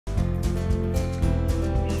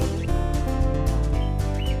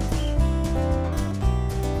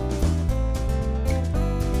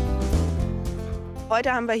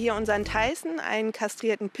Heute haben wir hier unseren Tyson, einen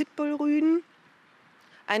kastrierten Pitbull-Rüden.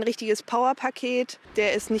 Ein richtiges Powerpaket,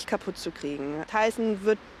 der ist nicht kaputt zu kriegen. Tyson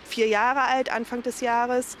wird 4 Jahre alt, Anfang des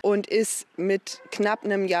Jahres, und ist mit knapp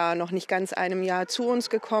einem Jahr, noch nicht ganz einem Jahr, zu uns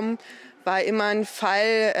gekommen. War immer ein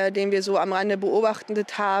Fall, den wir so am Rande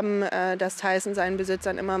beobachtet haben, dass Tyson seinen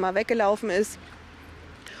Besitzern immer mal weggelaufen ist.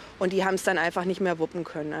 Und die haben es dann einfach nicht mehr wuppen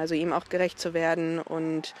können, also ihm auch gerecht zu werden.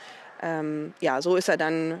 Und ja, so ist er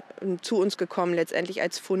dann zu uns gekommen, letztendlich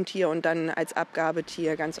als Fundtier und dann als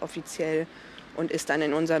Abgabetier ganz offiziell. Und ist dann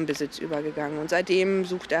in unseren Besitz übergegangen. Und seitdem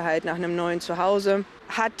sucht er halt nach einem neuen Zuhause.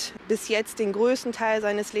 Hat bis jetzt den größten Teil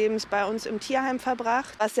seines Lebens bei uns im Tierheim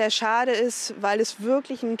verbracht. Was sehr schade ist, weil es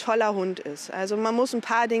wirklich ein toller Hund ist. Also man muss ein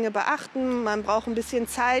paar Dinge beachten. Man braucht ein bisschen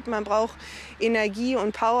Zeit, man braucht Energie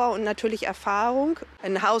und Power und natürlich Erfahrung.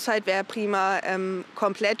 Ein Haushalt wäre prima,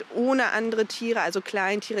 komplett ohne andere Tiere, also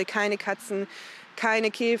Kleintiere, keine Katzen,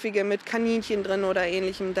 keine Käfige mit Kaninchen drin oder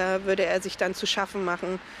Ähnlichem. Da würde er sich dann zu schaffen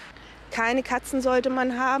machen. Keine Katzen sollte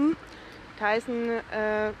man haben. Tyson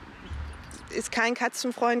ist kein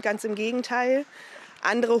Katzenfreund, ganz im Gegenteil.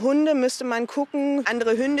 Andere Hunde müsste man gucken.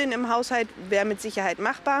 Andere Hündin im Haushalt wäre mit Sicherheit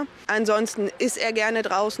machbar. Ansonsten ist er gerne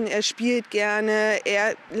draußen, er spielt gerne.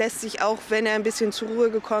 Er lässt sich auch, wenn er ein bisschen zur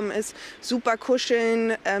Ruhe gekommen ist, super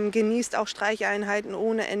kuscheln, genießt auch Streicheinheiten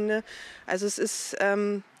ohne Ende. Also es ist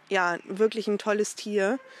ja, wirklich ein tolles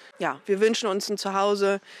Tier. Ja, wir wünschen uns ein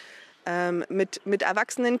Zuhause mit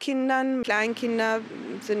erwachsenen Kindern. Kleinkinder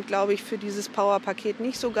sind, glaube ich, für dieses Powerpaket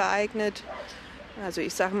nicht so geeignet. Also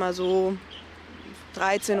ich sage mal so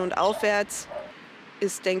 13 und aufwärts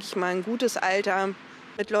ist, denke ich mal, ein gutes Alter.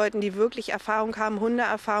 Mit Leuten, die wirklich Erfahrung haben,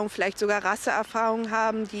 Hundeerfahrung, vielleicht sogar Rasseerfahrung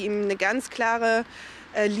haben, die ihm eine ganz klare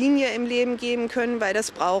Linie im Leben geben können, weil das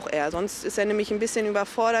braucht er. Sonst ist er nämlich ein bisschen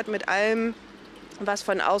überfordert mit allem, was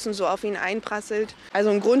von außen so auf ihn einprasselt.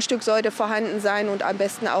 Also ein Grundstück sollte vorhanden sein und am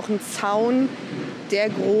besten auch ein Zaun, der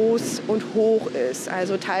groß und hoch ist.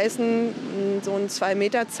 Also Tyson, so ein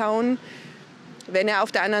 2-Meter-Zaun, wenn er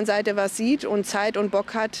auf der anderen Seite was sieht und Zeit und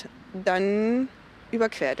Bock hat, dann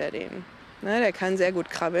überquert er den. Ne, der kann sehr gut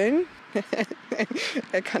krabbeln,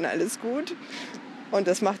 er kann alles gut und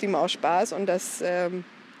das macht ihm auch Spaß und das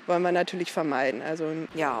wollen wir natürlich vermeiden. Also,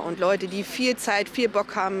 ja, und Leute, die viel Zeit, viel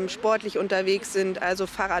Bock haben, sportlich unterwegs sind, also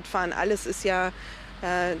Fahrradfahren, alles ist ja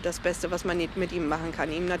das Beste, was man mit ihm machen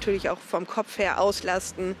kann. Ihm natürlich auch vom Kopf her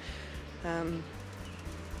auslasten,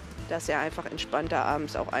 dass er einfach entspannter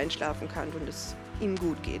abends auch einschlafen kann und es ihm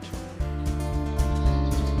gut geht.